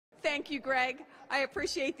Thank you, Greg. I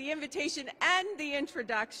appreciate the invitation and the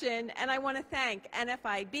introduction, and I want to thank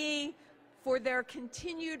NFIB for their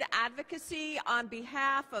continued advocacy on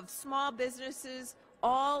behalf of small businesses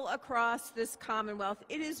all across this Commonwealth.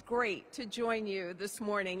 It is great to join you this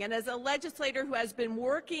morning, and as a legislator who has been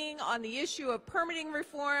working on the issue of permitting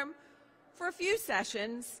reform for a few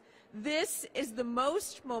sessions, this is the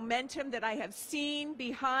most momentum that I have seen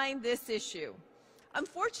behind this issue.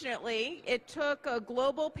 Unfortunately, it took a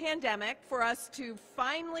global pandemic for us to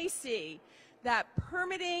finally see that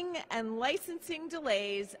permitting and licensing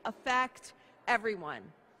delays affect everyone.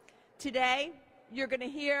 Today, you're going to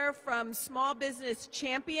hear from small business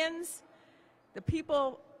champions, the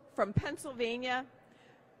people from Pennsylvania.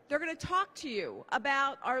 They're going to talk to you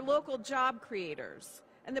about our local job creators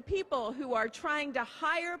and the people who are trying to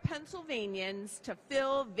hire Pennsylvanians to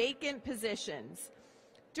fill vacant positions.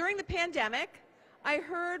 During the pandemic, I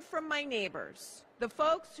heard from my neighbors, the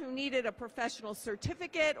folks who needed a professional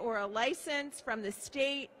certificate or a license from the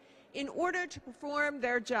state in order to perform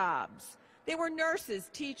their jobs. They were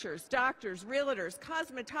nurses, teachers, doctors, realtors,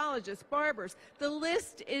 cosmetologists, barbers. The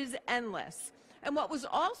list is endless. And what was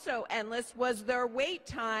also endless was their wait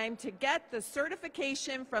time to get the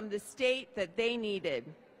certification from the state that they needed.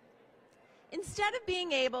 Instead of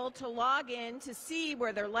being able to log in to see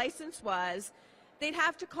where their license was, they'd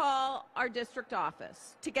have to call our district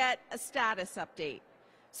office to get a status update.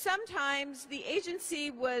 Sometimes the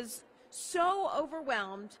agency was so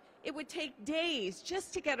overwhelmed, it would take days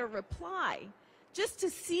just to get a reply, just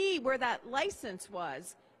to see where that license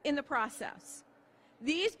was in the process.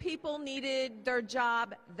 These people needed their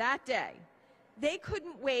job that day. They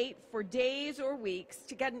couldn't wait for days or weeks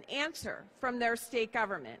to get an answer from their state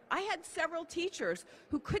government. I had several teachers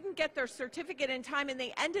who couldn't get their certificate in time, and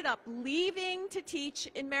they ended up leaving to teach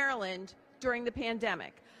in Maryland during the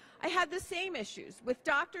pandemic. I had the same issues with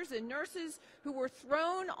doctors and nurses who were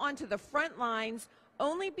thrown onto the front lines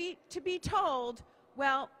only to be told,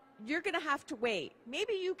 well, you're going to have to wait.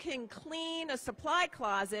 Maybe you can clean a supply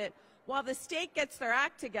closet while the state gets their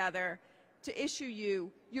act together to issue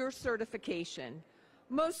you your certification.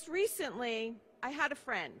 Most recently, I had a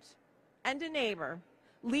friend and a neighbor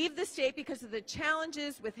leave the state because of the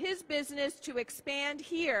challenges with his business to expand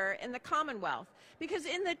here in the Commonwealth. Because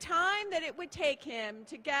in the time that it would take him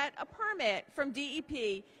to get a permit from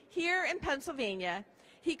DEP here in Pennsylvania,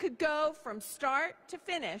 he could go from start to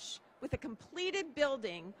finish with a completed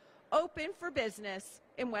building open for business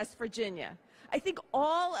in West Virginia. I think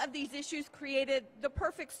all of these issues created the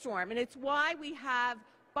perfect storm, and it's why we have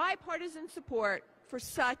bipartisan support for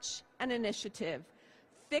such an initiative.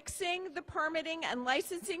 Fixing the permitting and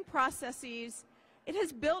licensing processes, it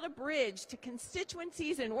has built a bridge to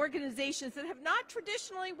constituencies and organizations that have not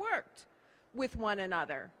traditionally worked with one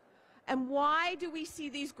another. And why do we see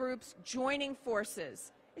these groups joining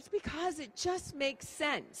forces? It's because it just makes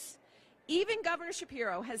sense. Even Governor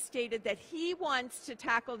Shapiro has stated that he wants to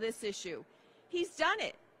tackle this issue. He's done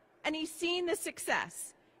it, and he's seen the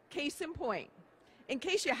success. Case in point, in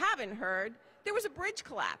case you haven't heard, there was a bridge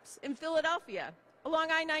collapse in Philadelphia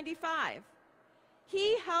along I-95.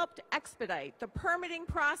 He helped expedite the permitting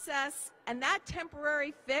process, and that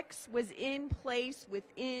temporary fix was in place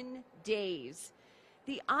within days.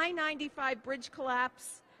 The I-95 bridge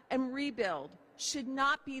collapse and rebuild should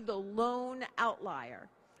not be the lone outlier.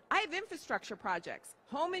 I have infrastructure projects,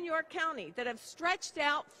 home in York County, that have stretched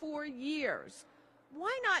out for years.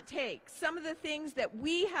 Why not take some of the things that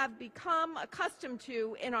we have become accustomed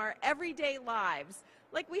to in our everyday lives,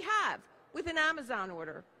 like we have with an Amazon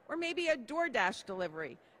order or maybe a DoorDash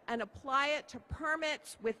delivery, and apply it to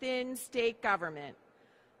permits within state government?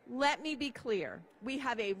 Let me be clear. We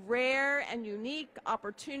have a rare and unique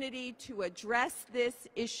opportunity to address this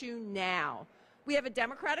issue now. We have a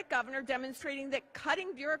Democratic governor demonstrating that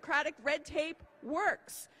cutting bureaucratic red tape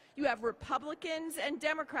works. You have Republicans and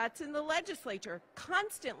Democrats in the legislature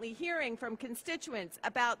constantly hearing from constituents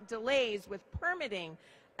about delays with permitting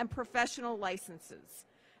and professional licenses.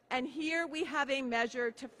 And here we have a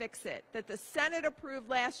measure to fix it that the Senate approved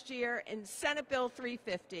last year in Senate Bill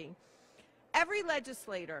 350. Every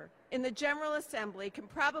legislator in the General Assembly can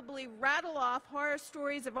probably rattle off horror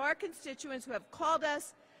stories of our constituents who have called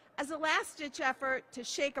us as a last-ditch effort to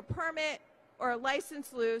shake a permit or a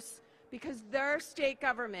license loose because their state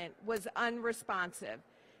government was unresponsive.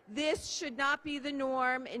 This should not be the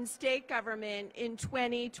norm in state government in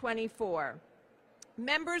 2024.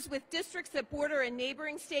 Members with districts that border a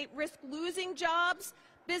neighboring state risk losing jobs,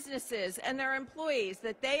 businesses, and their employees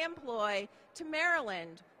that they employ to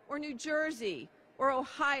Maryland or New Jersey or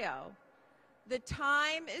Ohio. The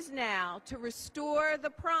time is now to restore the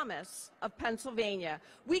promise of Pennsylvania.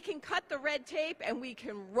 We can cut the red tape and we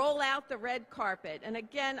can roll out the red carpet. And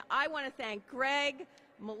again, I want to thank Greg,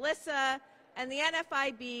 Melissa, and the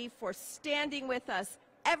NFIB for standing with us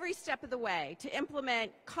every step of the way to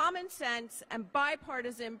implement common sense and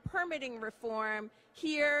bipartisan permitting reform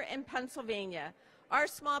here in Pennsylvania. Our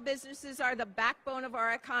small businesses are the backbone of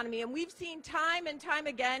our economy, and we've seen time and time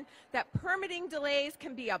again that permitting delays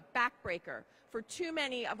can be a backbreaker for too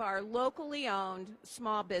many of our locally owned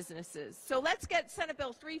small businesses. So let's get Senate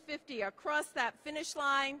Bill 350 across that finish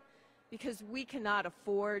line because we cannot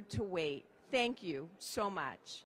afford to wait. Thank you so much.